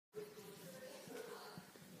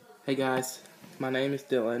Hey guys, my name is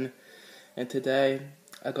Dylan, and today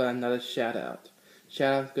I got another shout out.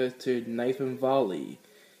 Shout out goes to Nathan Foley.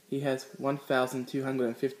 He has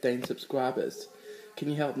 1,215 subscribers. Can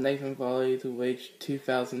you help Nathan Foley to reach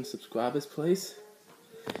 2,000 subscribers, please?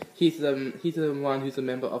 He's the one who's a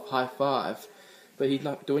member of High Five, but he's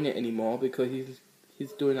not doing it anymore because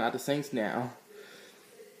he's doing other things now,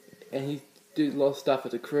 and he's doing a lot of stuff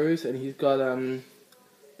at the cruise, and he's got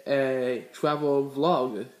a travel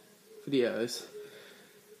vlog videos.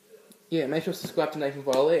 Yeah, make sure to subscribe to Nathan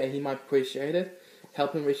Foley, and he might appreciate it.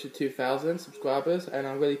 Help him reach the 2,000 subscribers, and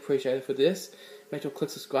I really appreciate it for this. Make sure to click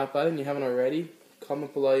the subscribe button if you haven't already.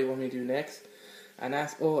 Comment below what you want me to do next. And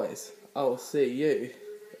as always, I will see you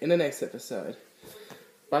in the next episode.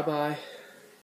 Bye bye.